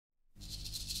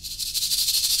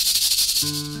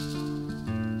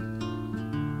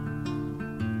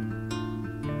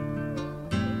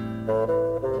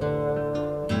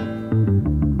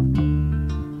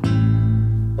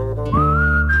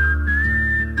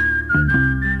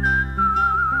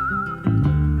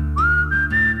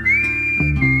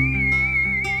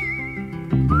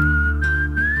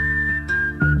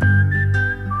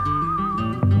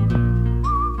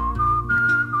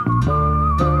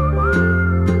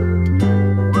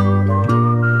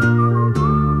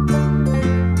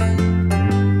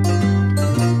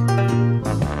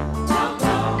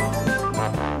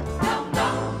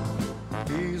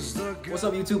What's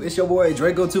up, YouTube? It's your boy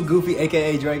Draco2 Goofy,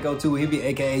 aka Draco2 Hippie,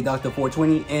 aka Dr.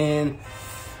 420, and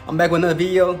I'm back with another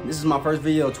video. This is my first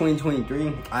video of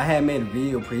 2023. I had made a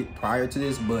video prior to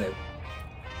this, but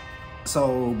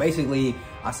so basically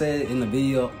I said in the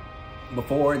video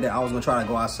before that I was gonna try to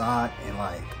go outside and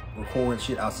like record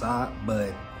shit outside,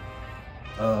 but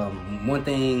one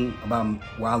thing about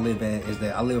where I live at is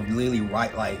that I live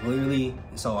literally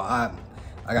so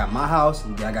I got my house,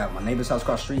 I got my neighbor's house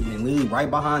across the street, and then literally right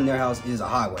behind their house is a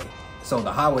highway. So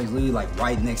the highway is literally like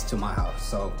right next to my house.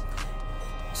 So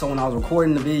when I was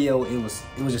recording the video, it was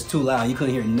just too loud. You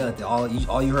couldn't hear nothing.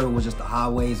 All you heard was just the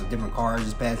highways of different cars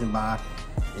just passing by.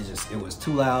 It was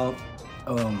too loud.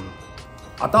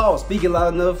 I thought I was speaking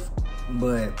loud enough,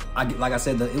 but like I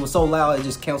said, it was so loud it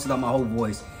just canceled out my whole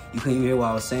voice. You couldn't even hear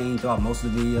what I was saying throughout most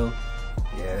of the video.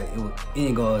 Yeah, it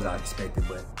didn't go as I expected,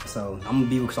 but so I'm gonna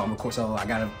be recording. So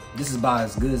this is about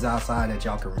as good as outside that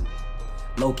y'all can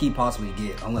low key possibly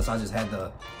get, unless I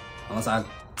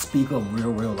speak up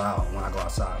real loud when I go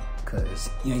outside, because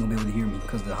you ain't gonna be able to hear me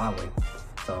because of the highway.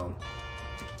 So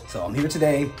I'm here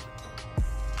today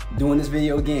doing this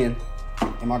video again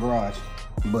in my garage.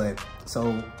 But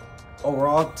so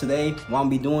overall today, what I'm gonna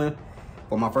be doing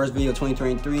for my first video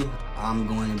 2023, I'm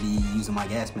going to be using my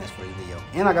gas mask for this video.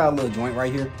 And I got a little joint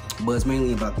right here, but it's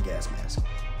mainly about the gas mask.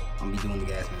 I'm gonna be doing the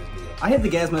gas mask video. I hit the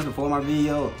gas mask before my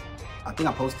video. I think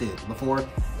I posted it before,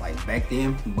 like back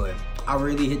then, but I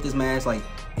really hit this mask like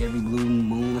every blue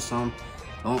moon or something.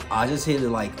 I just hit it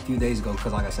like a few days ago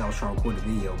because like I said, I was trying to record the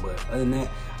video, but other than that,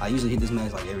 I usually hit this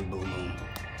mask like every blue moon.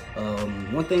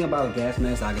 One thing about a gas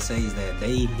mask I can say is that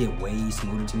they hit way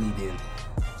smoother to me than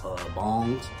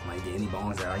bongs, like any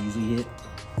bongs that I usually hit.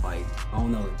 Like, I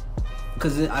don't know,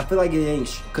 because I feel like it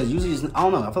ain't, because usually I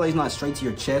don't know, I feel like it's not straight to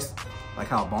your chest like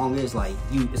how a bong is. Like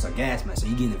it's a gas mask, so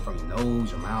you get it from your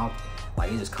nose, your mouth,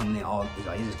 like it's just coming in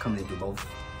it's just coming in through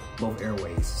both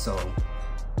airways. So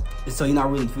you're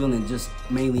not really feeling it just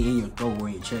mainly in your throat or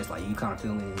in your chest. Like you kind of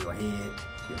feeling it in your head,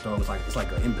 your throat. It's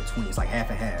like an in between. It's like half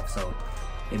and half. So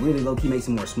it really low key makes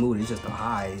it more smooth. It's just the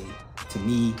high to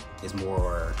me is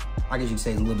more, I guess you could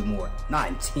say it's a little bit more, not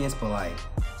intense, but like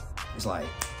it's like,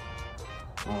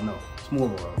 I don't know, it's more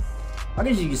of a, I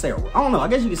guess you could say, I don't know, I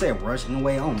guess you could say a rush in a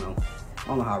way. I don't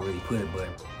know how I really put it, but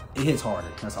it hits harder.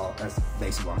 That's all. That's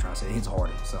basically what I'm trying to say. It hits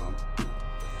harder.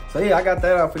 So yeah, I got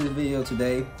that out for this video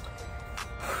today.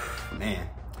 Man,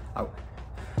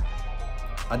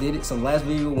 I did it. So last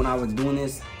video when I was doing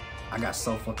this, I got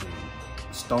so fucking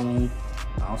stoned.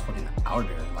 I was fucking out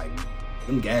there. Like,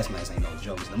 them gas masks ain't no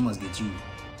jokes. Them must get you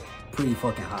pretty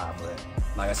fucking high. But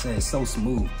like I said, it's so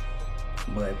smooth.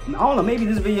 But I don't know, maybe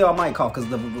this video I might cough, because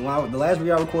the last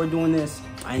video I recorded doing this,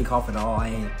 I ain't cough at all. I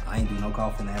ain't do no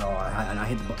coughing at all. And I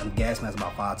hit the gas mask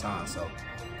about 5 times. So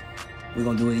we're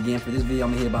gonna do it again for this video.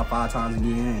 I'm gonna hit it about 5 times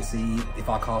again and see if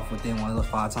I cough within one of those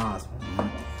 5 times.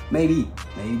 Maybe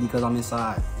because I'm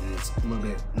inside and it's a little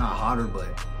bit not hotter, but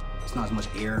it's not as much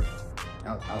air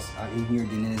out in here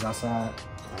than it is outside.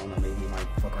 I don't know, maybe it might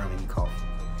fuck around and make me cough.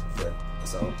 But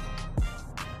so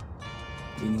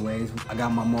anyways, I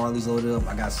got my Marleys loaded up.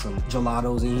 I got some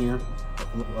gelatos in here,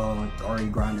 already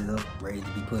grinded up, ready to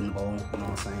be put in the bowl. You know what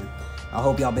I'm saying? I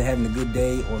hope y'all been having a good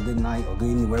day or a good night or good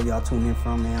evening, wherever y'all tuning in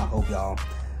from, man. I hope y'all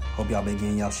been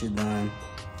getting y'all shit done,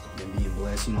 been being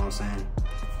blessed. You know what I'm saying?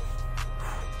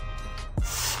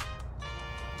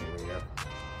 There we go.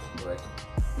 But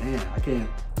man, I can't.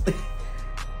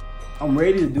 I'm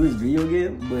ready to do this video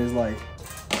again, but it's like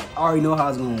I already know how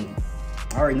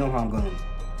I'm gonna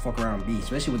fuck around and be,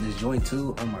 especially with this joint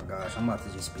too. Oh my gosh, I'm about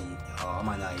to just be, I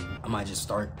might just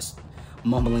start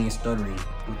mumbling and stuttering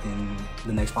within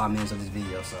the next 5 minutes of this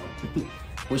video. So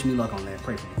wish me luck on that,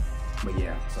 pray for me. But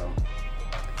yeah, so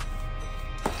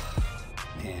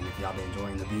man, if y'all been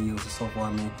enjoying the videos so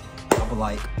far, man, drop a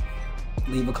like,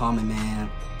 leave a comment, man,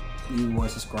 leave a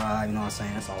voice, subscribe. You know what I'm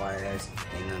saying? That's all I ask.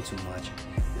 Ain't nothing too much.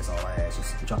 That's all I ask.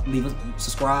 Just leave a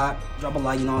subscribe, drop a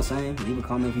like. You know what I'm saying? Leave a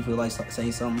comment if you feel like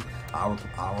saying something. I'll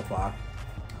reply.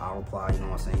 I'll reply, you know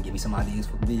what I'm saying? Give me some ideas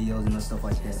for videos and stuff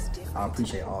like that. I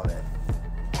appreciate all that.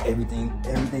 Everything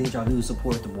that y'all do to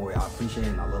support the boy, I appreciate it,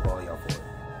 and I love all y'all for it.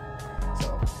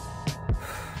 So,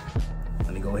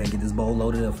 let me go ahead and get this bowl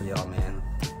loaded up for y'all, man.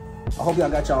 I hope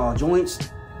y'all got y'all joints,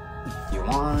 your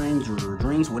wines, your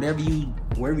drinks, wherever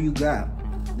you got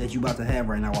that you about to have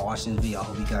right now while watching this video. I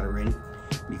hope you got it ready,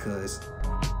 because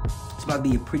it's about to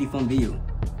be a pretty fun video.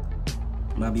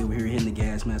 I'm about to be over here hitting the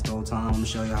gas mask the whole time. I'm gonna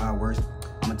show you how it works.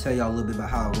 I'm gonna tell y'all a little bit about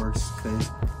how it works, because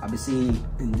I've been seeing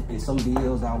in some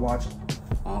videos I watch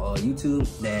on YouTube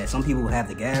that some people have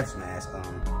the gas mask.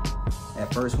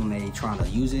 At first, when they trying to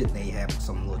use it, they have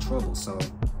some little trouble. So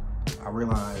I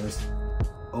realized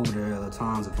over the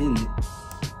times of hitting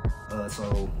it,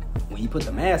 so when you put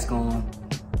the mask on,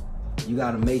 you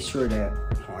gotta make sure that,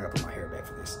 oh, I gotta put my hair back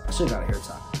for this. I should got a hair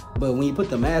tie. But when you put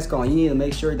the mask on, you need to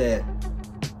make sure that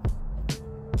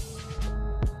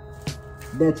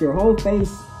your whole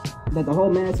face, that the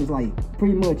whole mask is like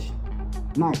pretty much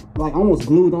not like almost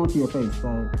glued onto your face.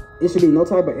 So it should be no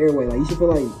type of airway. Like you should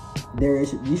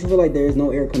feel like there is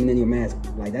no air coming in your mask.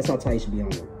 Like that's how tight it should be on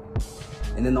there.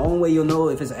 And then the only way you'll know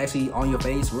if it's actually on your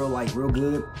face real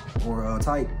good or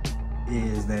tight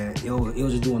is that it'll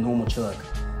just do a normal chug.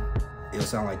 It'll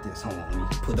sound like this. Hold on, let me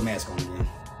put the mask on again.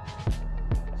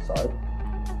 Sorry.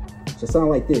 It should sound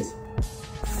like this.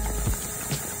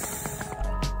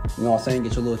 You know what I'm saying?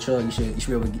 Get your little chug. You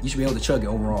should be able to chug it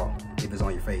overall if it's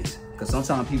on your face. Because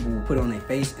sometimes people will put it on their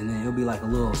face and then it'll be like a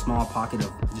little small pocket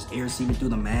of just air seeping through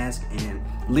the mask, and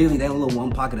literally that little one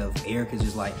pocket of air could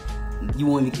just like you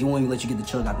won't even let you get the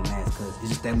chug out the mask, because it's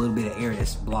just that little bit of air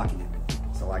that's blocking it.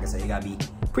 So like I said, it gotta be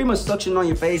pretty much suction on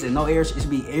your face, and no air. It should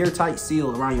be airtight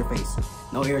sealed around your face.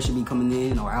 No air should be coming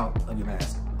in or out of your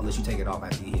mask unless you take it off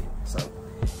after you hit it. So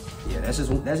yeah, that's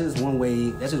just one way.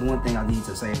 That's just one thing I need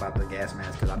to say about the gas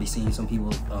mask, because I be seeing some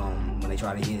people when they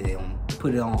try to hit it, they don't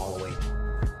put it on all the way.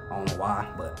 I don't know why,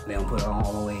 but they don't put it on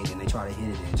all the way, and then they try to hit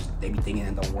it, and just, they be thinking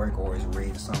it don't work or it's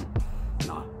rigged or something.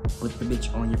 Nah, put the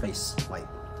bitch on your face. Like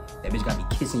that bitch gotta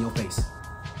be kissing your face.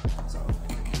 So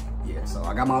yeah, so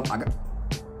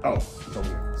oh, it's over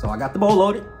here. So I got the bowl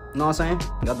loaded. You know what I'm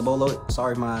saying? I got the bowl loaded.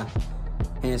 Sorry if my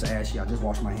hands are ashy. I just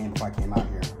washed my hand before I came out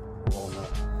here. Rolling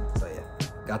up. So yeah,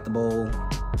 got the bowl.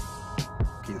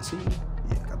 Can you see?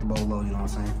 Yeah, got the bowl loaded. You know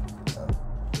what I'm saying? So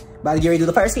about to get ready to do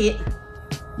the first hit.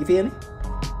 You feel me?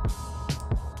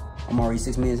 I'm already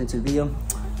 6 minutes into the video.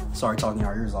 Sorry talking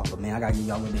y'all ears off, but man, I gotta give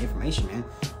y'all a little bit of information, man.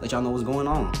 Let y'all know what's going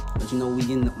on. Let you know what we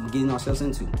getting ourselves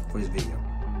into for this video.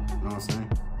 You know what I'm saying?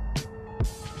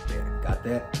 Yeah, got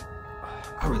that.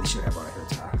 I really should have brought a hair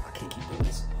tie. I can't keep doing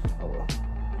this. Oh well.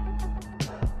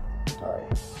 All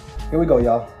right, here we go,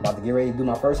 y'all. About to get ready to do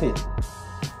my first hit.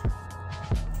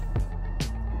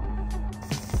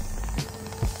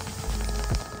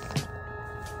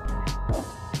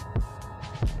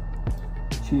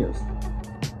 Cheers.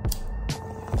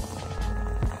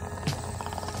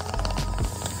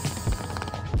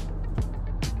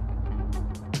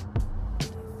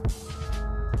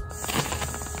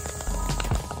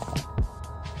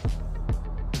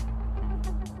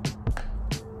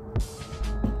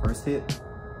 First hit,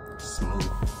 smooth.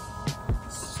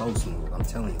 So smooth. I'm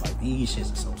telling you, like these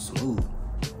shits are so smooth.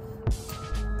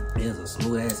 It is a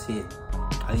smooth ass hit.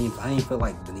 I didn't feel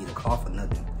like the need to cough or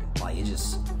nothing. Like it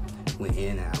just went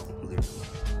in and out, literally.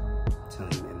 I'm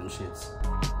telling you, man, them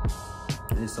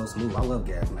shits. It is so smooth. I love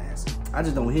gas masks. I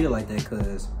just don't hit it like that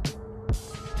because,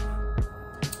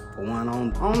 for one, I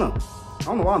don't know. I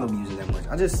don't know why I don't be using that much.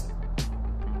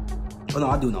 Oh no,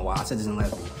 I do know why. I said this in the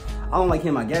last video. I don't like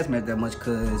hitting my gas mask that much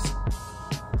because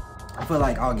I feel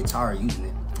like I'll get tired of using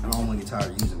it. I don't want to get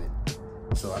tired of using it.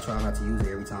 So I try not to use it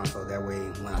every time. So that way,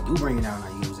 when I do bring it out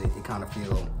and I use it, it kind of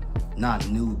feel not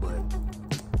new, but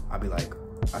I'll be like,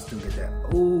 I still get that.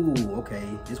 Ooh, okay.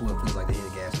 This is what it feels like to hit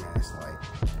a gas mask. Like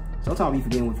sometimes you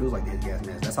forget what it feels like to hit a gas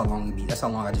mask. That's how long it be. That's how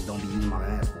long I just don't be using my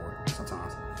mask for.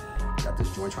 Sometimes got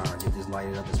this joint trying to get this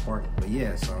lighted up, this spark. But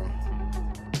yeah, so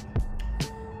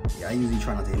yeah, I usually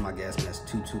try not to hit my gas mask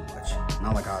too much.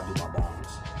 Not like how I do my bombs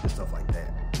and stuff like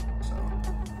that. So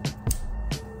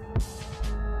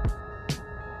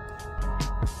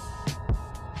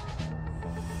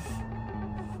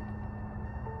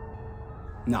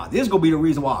nah, this gonna be the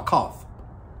reason why I cough.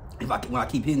 When I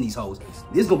keep hitting these hoes,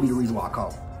 this gonna be the reason why I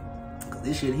cough. Cause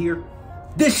this shit here,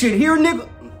 nigga.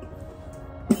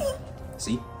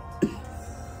 See?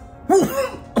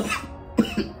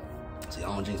 See, I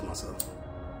don't jinx myself.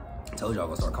 I told y'all I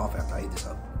was gonna start coughing after I eat this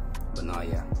up. But nah,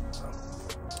 yeah. So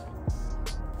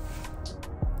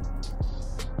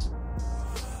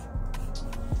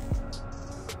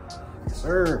yes,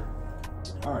 sir.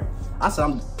 Alright. I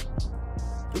said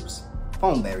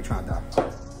phone battery trying to die.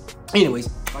 Anyways,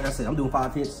 like I said, I'm doing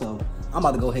 5 hits, so I'm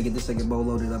about to go ahead and get this second bowl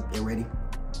loaded up and ready.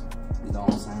 You know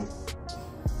what I'm saying?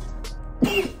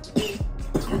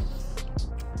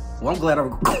 Well, I'm glad I'm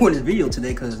recording this video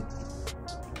today because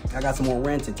I got some more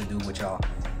ranting to do with y'all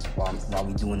while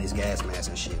we doing this gas mask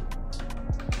and shit.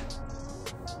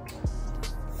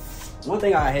 One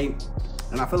thing I hate,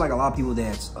 and I feel like a lot of people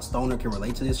that's a stoner can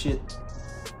relate to this shit.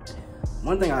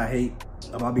 One thing I hate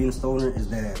about being a stoner is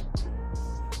that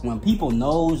when people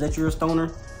knows that you're a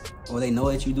stoner, or they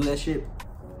know that you do that shit,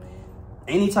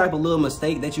 any type of little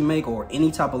mistake that you make, or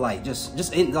any type of like, just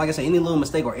like I said, any little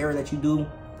mistake or error that you do,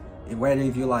 whether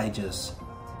if you're like just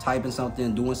typing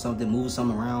something, doing something, moving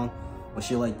something around, or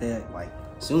shit like that, like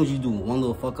as soon as you do one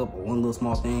little fuck up or one little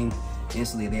small thing,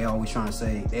 instantly they always trying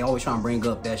to bring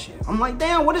up that shit. I'm like,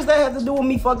 damn, what does that have to do with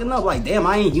me fucking up? Like, damn,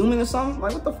 I ain't human or something?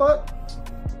 Like, what the fuck?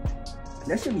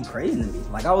 That should be crazy to me.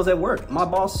 Like, I was at work. My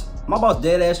boss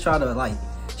dead ass tried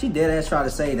to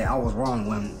say that I was wrong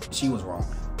when she was wrong.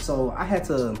 So I had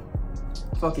to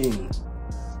fucking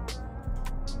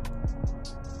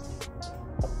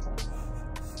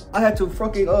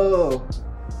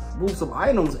move some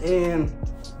items, and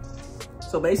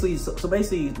so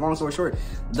basically, long story short,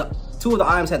 the 2 of the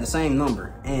items had the same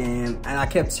number, and I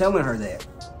kept telling her that.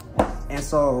 And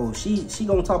so she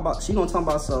gonna talk about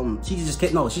some, she just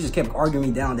kept arguing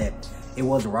me down that it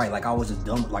wasn't right, like I was just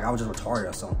dumb, like I was just retarded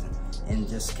or something, and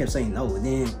just kept saying no.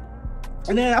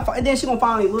 And then she gonna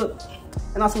finally look,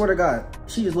 and I swear to God,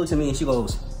 she just looks at me and she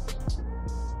goes,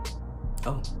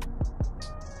 "Oh,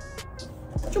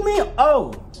 what you mean?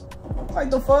 Oh, like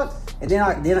the fuck?" And then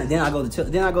I go to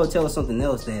tell her something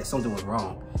else, that something was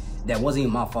wrong, that wasn't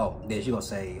even my fault. Then she gonna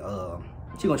say,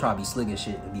 she gonna try to be slick and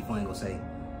shit and be funny, gonna say,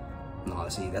 "No,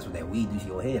 see, that's what that weed do to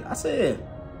your head." I said,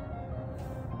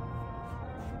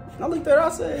 I looked at her,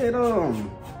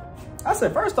 I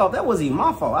said, first off, that wasn't even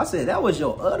my fault. I said, that was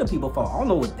your other people's fault. I don't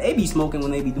know what they be smoking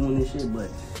when they be doing this shit, but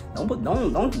don't put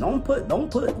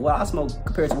what I smoke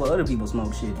compared to what other people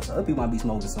smoke shit. So other people might be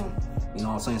smoking some, you know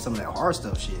what I'm saying, some of that hard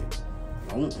stuff shit.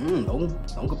 Don't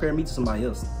compare me to somebody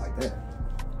else like that.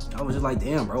 I was just like,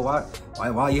 damn, bro, why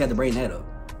you had to bring that up?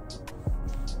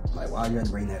 Like, why you had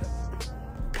to bring that up?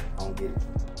 I don't get it.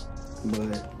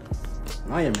 But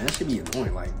oh yeah, man, that should be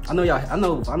annoying. Like, I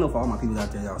know for all my people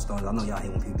out there, y'all stoners, I know y'all hate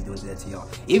when people be doing that to y'all.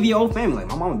 Even your own family, like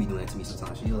my mama be doing that to me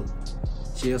sometimes.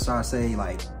 She'll start saying,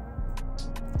 like,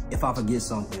 if I forget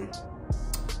something,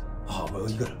 "Oh, bro,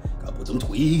 you gotta put them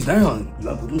tweeds down. You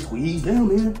gotta put them tweeds down,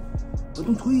 man. Put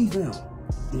them tweeds down."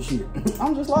 And shit.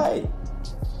 I'm just like,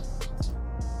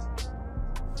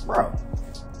 bro,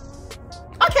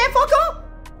 I can't fuck up.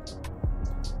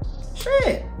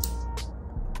 Shit.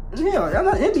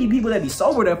 Hell, it be people that be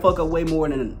sober that fuck up way more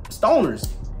than stoners.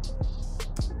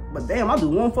 But damn, I do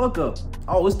one fuck up.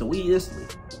 Oh, it's the weed instantly.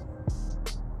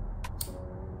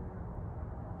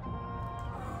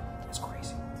 That's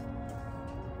crazy.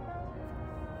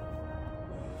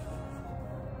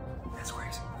 That's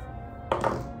crazy.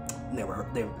 Never.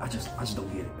 I just don't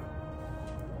get it.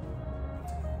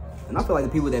 And I feel like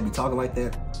the people that be talking like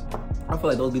that, I feel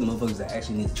like those be the motherfuckers that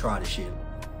actually need to try the shit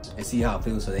and see how it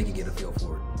feels so they can get a feel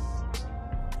for it.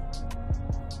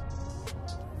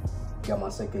 Got my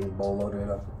second bowl loaded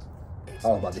up. I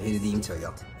was about to hit it, didn't even tell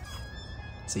y'all.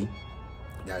 See?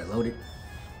 Got it loaded.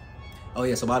 Oh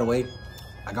yeah, so by the way,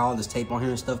 I got all this tape on here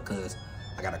and stuff because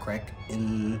I got a crack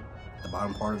in the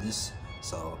bottom part of this.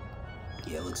 So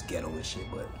yeah, it looks ghetto and shit,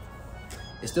 but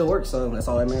it still works, so that's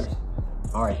all that matters.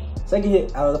 All right, second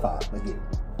hit out of the 5. Let's get it.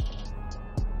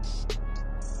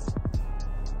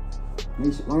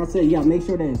 Like I said, you gotta make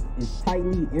sure that it's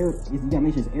tightly you gotta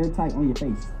make sure it's airtight on your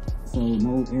face, so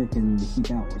no air can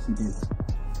seep out or seep in.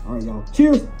 All right, y'all.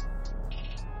 Cheers.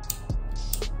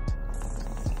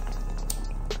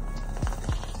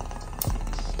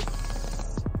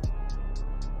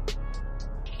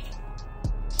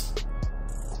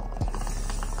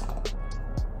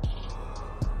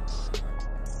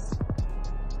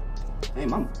 Hey,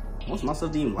 most of my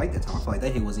stuff didn't even like that time. I feel like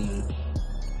that hit wasn't even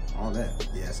all that.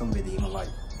 Yeah, some of it didn't even like.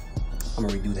 I'm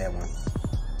gonna redo that one.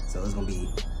 So it's gonna be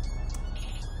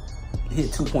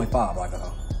hit 2.5 like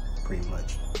pretty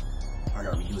much. I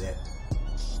gotta redo that.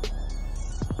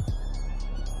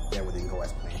 That one didn't go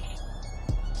as planned.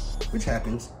 Which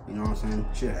happens, you know what I'm saying?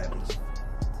 Shit happens.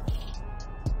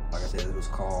 Like I said, it was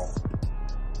called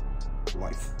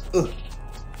life. Ugh.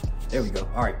 There we go.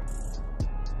 All right.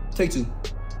 Take 2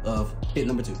 of hit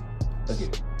number 2. Let's get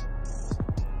it.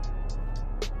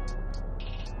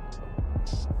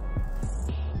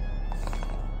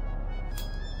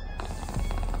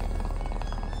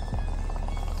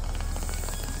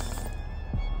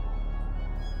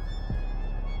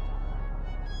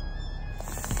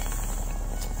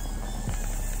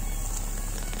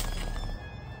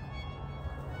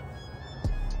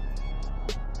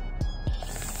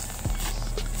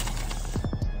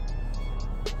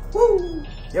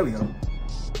 There we go.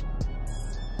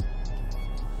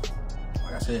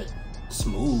 Like I said,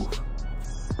 smooth.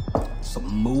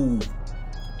 Smooth.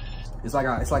 It's like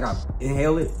I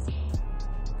inhale it.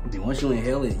 Then once you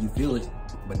inhale it, you feel it.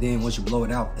 But then once you blow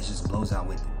it out, it just blows out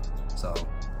with it. So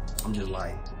I'm just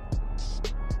like,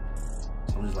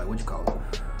 what you call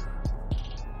it?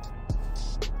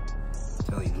 I'm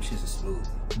telling you, them shits is smooth.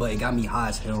 But it got me high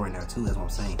as hell right now too, that's what I'm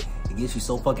saying. It gets you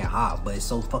so fucking high, but it's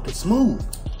so fucking smooth.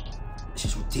 It's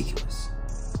just ridiculous.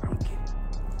 I don't get it.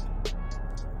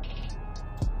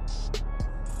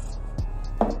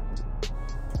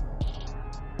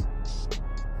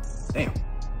 Damn.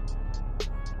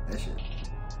 That shit.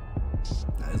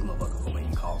 Now this motherfucker gonna make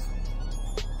me cough.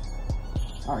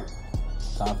 Alright.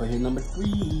 Time for hit number 3.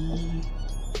 You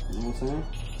know what I'm saying?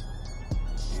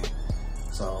 Yeah.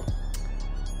 So,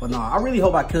 but no, I really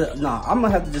hope I could. No, I'm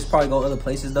gonna have to just probably go other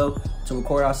places though to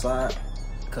record outside.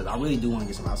 Cause I really do want to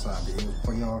get some outside videos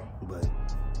for y'all. But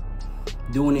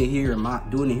doing it here in my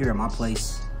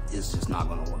place is just not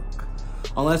gonna work.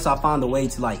 Unless I find a way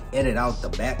to like edit out the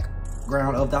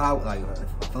background of the highway. Like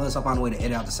unless I find a way to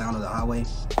edit out the sound of the highway,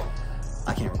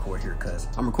 I can't record here because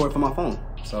I'm recording from my phone.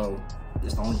 So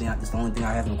it's the only thing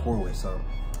I have to record with. So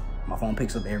my phone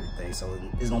picks up everything. So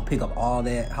it's gonna pick up all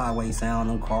that highway sound,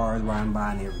 them cars riding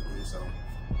by and everything. So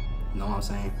you know what I'm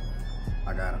saying?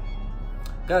 I gotta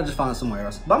just find somewhere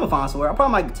else. But I'm gonna find somewhere. I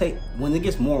probably might take, when it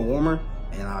gets more warmer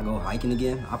and I go hiking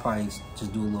again, I'll probably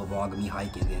just do a little vlog of me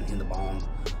hiking and in the bomb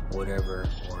or whatever,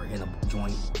 or in a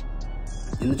joint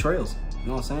in the trails. You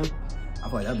know what I'm saying? I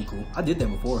feel like that'd be cool. I did that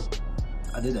before.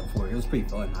 It was pretty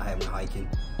fun. I had went hiking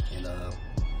and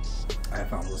I had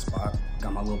found a little spot,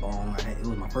 got my little bong.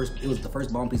 It was the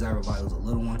first bong piece I ever bought. It was a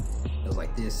little one. It was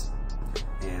like this.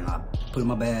 And I put it in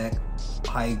my bag,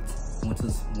 hiked, went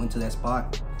to that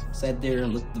spot, sat there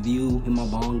and looked at the view, hit my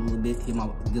bong a little bit, did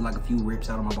like a few rips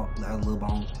out of my little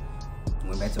bong,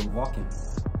 went back to walking.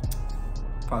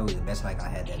 Probably the best hike I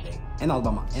had that day. And I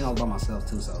was by myself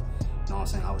too, so you know what I'm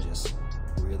saying? I was just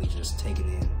really just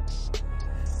taking in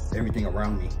everything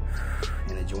around me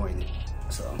and enjoying it.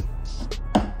 So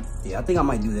yeah, I think I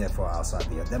might do that for an outside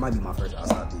video. That might be my first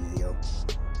outside video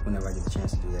whenever I get the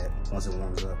chance to do that, once it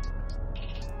warms up.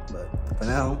 But for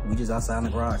now, we just outside in the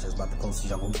garage. That's about the closest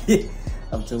y'all gonna get.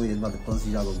 I'm telling you, it's about the closest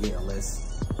y'all gonna get,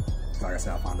 unless, like I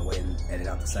said, I'll find a way to edit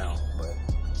out the sound. But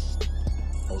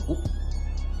oh,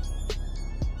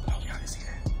 y'all didn't see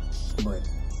that. But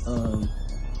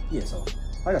yeah. So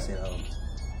like I said,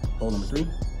 bowl number 3. All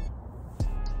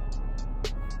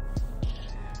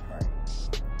right,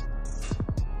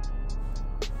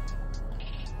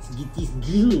 let's get this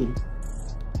good.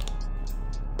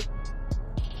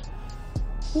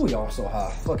 Ooh, y'all so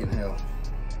high. Fucking hell.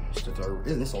 It's the third.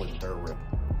 It's only the 3rd rip.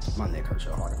 My neck hurts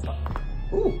so hard.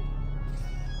 Ooh.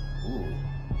 Ooh.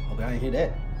 Hope I didn't hear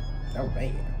that. That was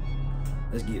bad.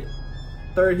 Let's get it.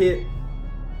 3rd hit.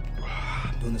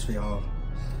 Doing this for y'all.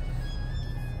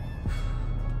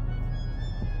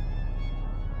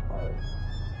 Alright.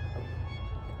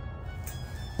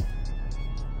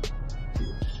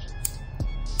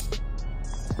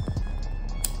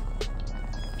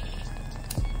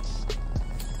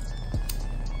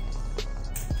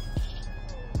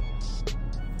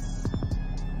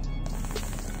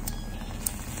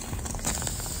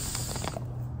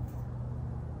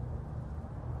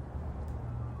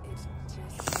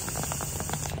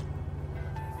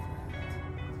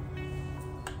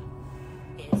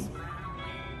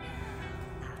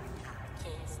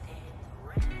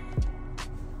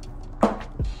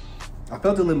 I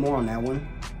felt a little more on that one,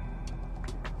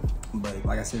 but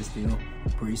like I said, still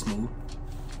pretty smooth.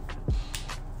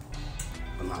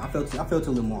 But no, I felt a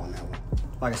little more on that one.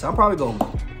 Like I said, I'll probably go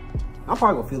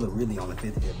feel it really on the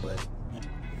 5th hit, but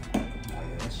oh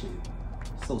yeah, that shit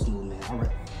so smooth, man.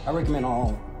 I recommend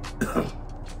all.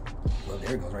 Well,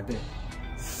 there it goes right there.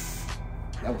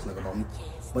 That was slick on me.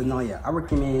 But no, yeah, I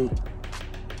recommend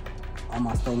all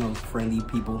my stoner friendly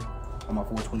people, all my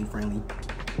 420 friendly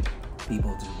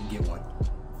people to get one.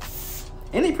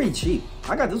 And they pretty cheap.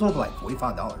 I got this one for like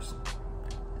 $45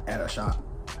 at a shop.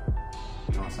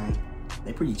 You know what I'm saying?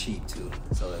 They pretty cheap too.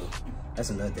 So that's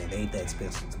another thing. They ain't that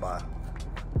expensive to buy.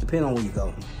 Depending on where you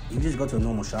go. If you just go to a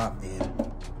normal shop, then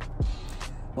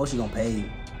most you gonna pay,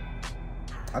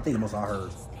 I think the most I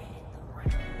heard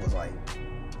was like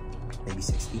maybe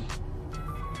 60.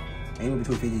 Anywhere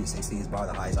between 50 and 60 is probably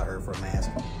the highest I heard for a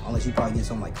mask. Unless you probably get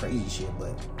something like crazy shit,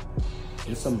 but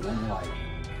there's something normal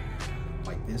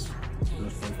like this. It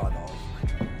was $45.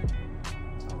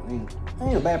 So it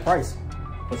ain't a bad price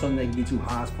for something that can get you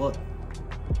high as fuck.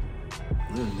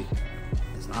 Literally,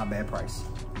 it's not a bad price.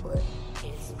 But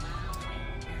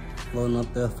Loading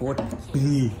up the fourth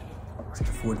B. It's the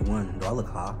fourth one. Do I look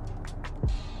high?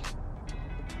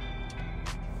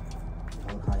 Do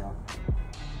I look high, y'all?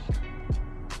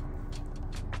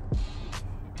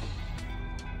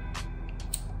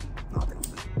 No, I think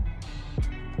I'm good.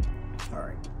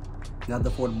 Alright. Got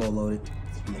the fourth bowl loaded.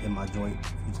 I'm gonna hit my joint a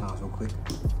few times real quick.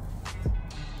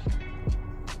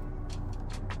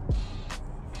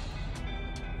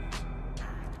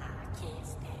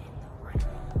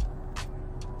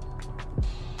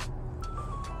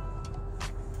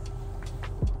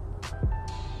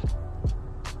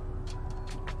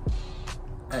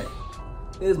 Hey,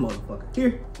 this motherfucker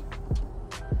here.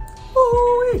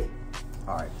 Woo-wee.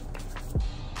 All right.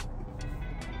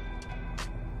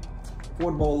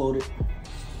 Fourth bowl loaded.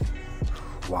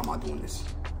 Why am I doing this?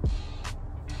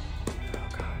 Oh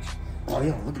gosh. Oh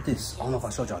yo, look at this. I don't know if I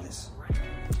showed y'all this,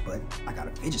 but I got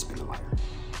a fidget spinner lighter.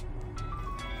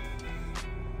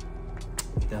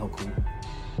 Ain't that hell cool?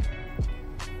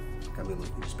 Got me a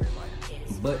little fidget spinner lighter.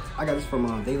 But I got this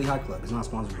from Daily Hot Club. It's not a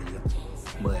sponsored video.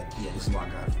 But yeah, this is where I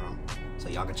got it from. So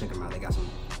y'all can check them out. They got some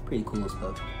pretty cool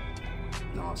stuff.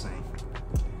 You know what I'm saying?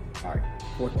 All right,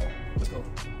 fourth ball. Let's go.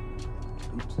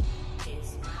 Oops.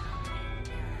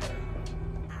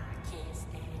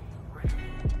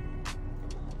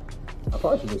 I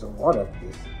probably should drink some water after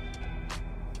this.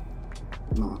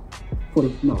 No,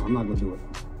 no, I'm not gonna do it.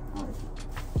 All right,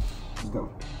 let's go.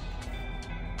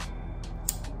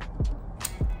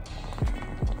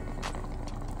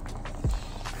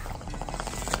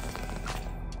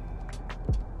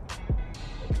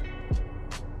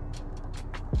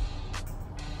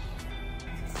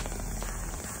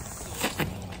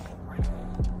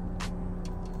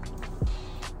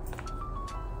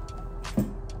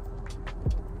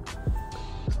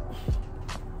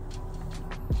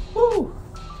 Woo!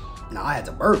 Now I had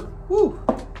to burp. Woo!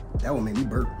 That one made me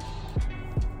burp.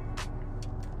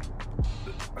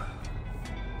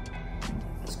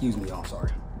 Excuse me, y'all.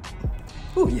 Sorry.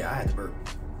 Woo! Yeah, I had to burp.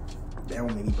 That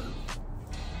one made me burp.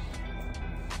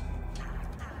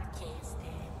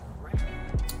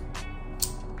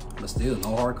 But still,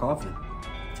 no hard coffee.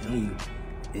 I'm telling you,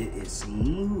 it is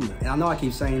smooth. And I know I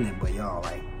keep saying that, but y'all,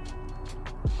 like,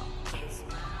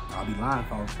 I'll be lying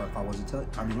if I wasn't telling.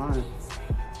 I'll be lying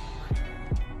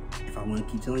if I wouldn't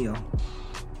keep telling y'all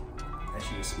that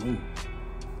shit is smooth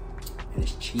and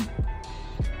it's cheap.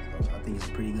 So I think it's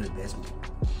a pretty good investment.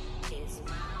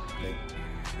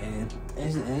 And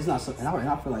it's not something. And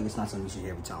I feel like it's not something you should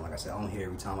hear every time. Like I said, I don't hear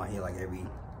every time. I hear like every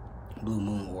blue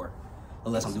moon, or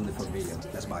unless I'm doing it for the video.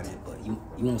 That's about it. But you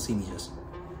won't see me just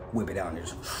whip it out and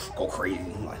just go crazy.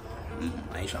 I'm like,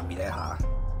 I ain't trying to be that high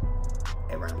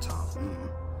every time.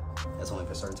 That's only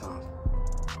for certain times.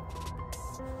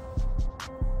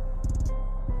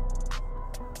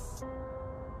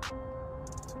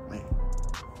 Man,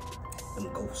 them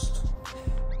ghosts,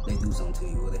 they do something to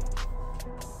you, will they?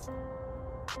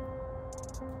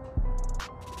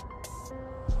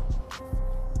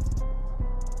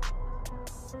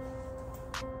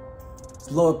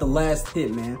 Blow up the last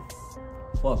hit, man.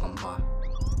 Fuck, I'm high.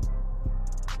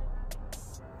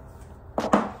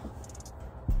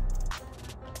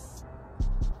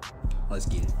 Let's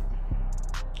get it.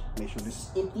 Make sure this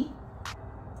is empty.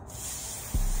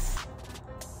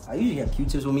 I usually have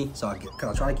Q-tips with me, so I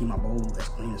try to keep my bowl as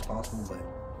clean as possible, but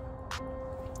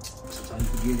sometimes you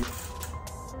forget it.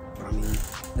 But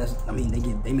I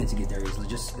mean, they meant to get dirty. So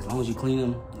just as long as you clean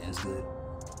them, then it's good.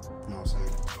 You know what I'm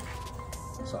saying?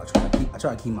 So I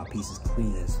try to keep my pieces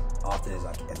clean as often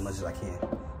as much as I can.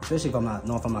 Especially if I'm not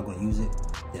going to use it,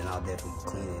 then I'll definitely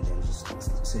clean it and then just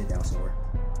sit it down somewhere.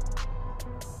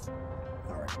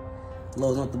 All right,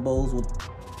 loading up the bowls with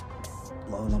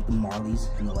loading up the Marleys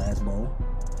in the last bowl.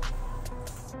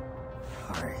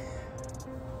 All right.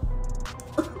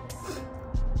 I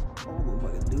don't know if I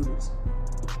can do this.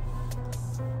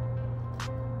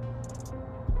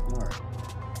 All right.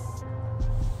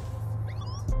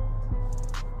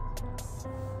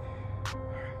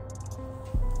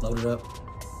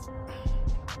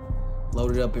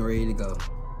 Loaded up and ready to go.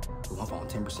 Ooh, my phone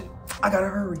 10%. I gotta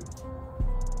hurry.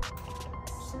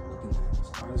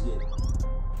 Let's get it.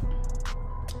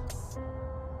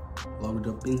 Loaded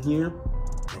up in here,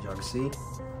 as y'all can see.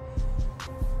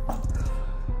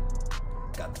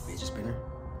 Got the fidget spinner,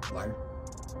 lighter,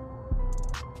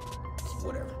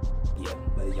 whatever. Yeah,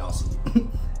 let y'all see it.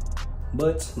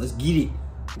 But let's get it.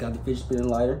 Got the fidget spinner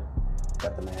lighter.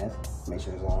 Got the mask. Make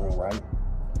sure it's long and right.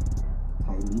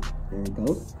 Tighten. There it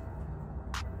goes.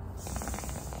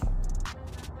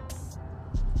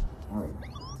 All right.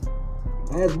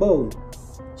 Last bowl.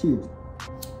 Cheers.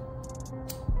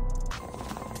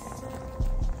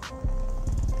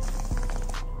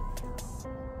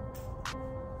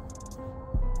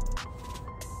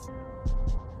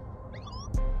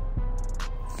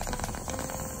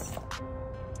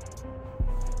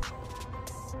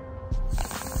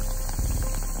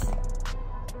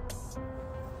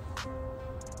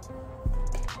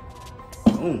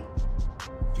 spoon.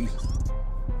 Jesus.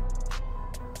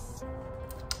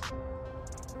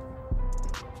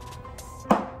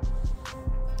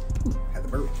 Ooh, had the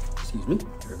burp. Excuse me.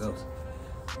 There it goes.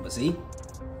 But see,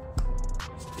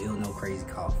 still no crazy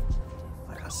cough.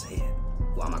 Like I said.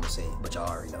 Well, I'm not gonna say it, but y'all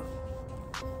already know.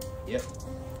 Yep.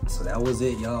 So that was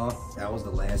it, y'all. That was the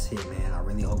last hit, man. I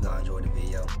really hope y'all enjoyed the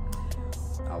video.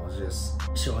 I was just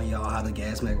showing y'all how the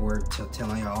gas mag worked,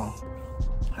 telling y'all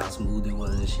how smooth it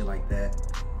was and shit like that.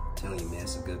 Telling you, man,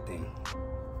 it's a good thing.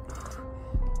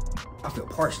 I feel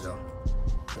parched though,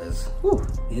 cause whew,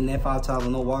 in that 5 tile with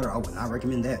no water, I would not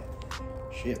recommend that.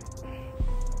 Shit,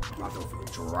 my throat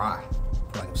feels dry.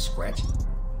 I feel like I'm scratching.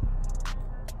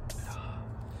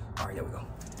 All right, there we go.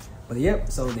 But yep,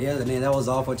 so yeah, man, that was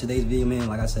all for today's video, man.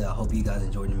 Like I said, I hope you guys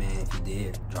enjoyed it, man. If you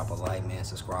did, drop a like, man,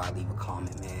 subscribe, leave a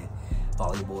comment, man.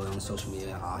 Follow your boy on social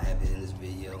media. I'll have it in this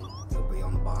video. It'll be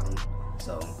on the bottom.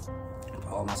 So for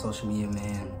all my social media,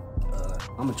 man,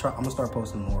 I'm gonna start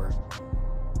posting more.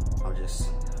 I'm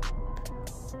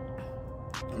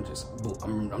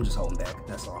just holding back.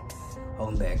 That's all.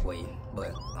 Holding back, waiting.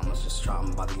 But I'm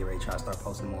about to get ready to try to start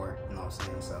posting more. You know what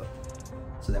I'm saying?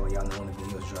 So that way y'all know when the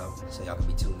videos drop, so y'all can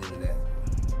be tuned into that.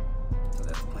 So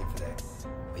that's the plan for that.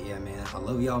 But yeah, man, I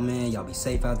love y'all, man. Y'all be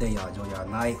safe out there. Y'all enjoy y'all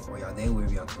night or y'all day,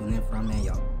 wherever y'all tune in from, man.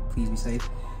 Y'all please be safe.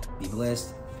 Be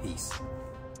blessed. Peace.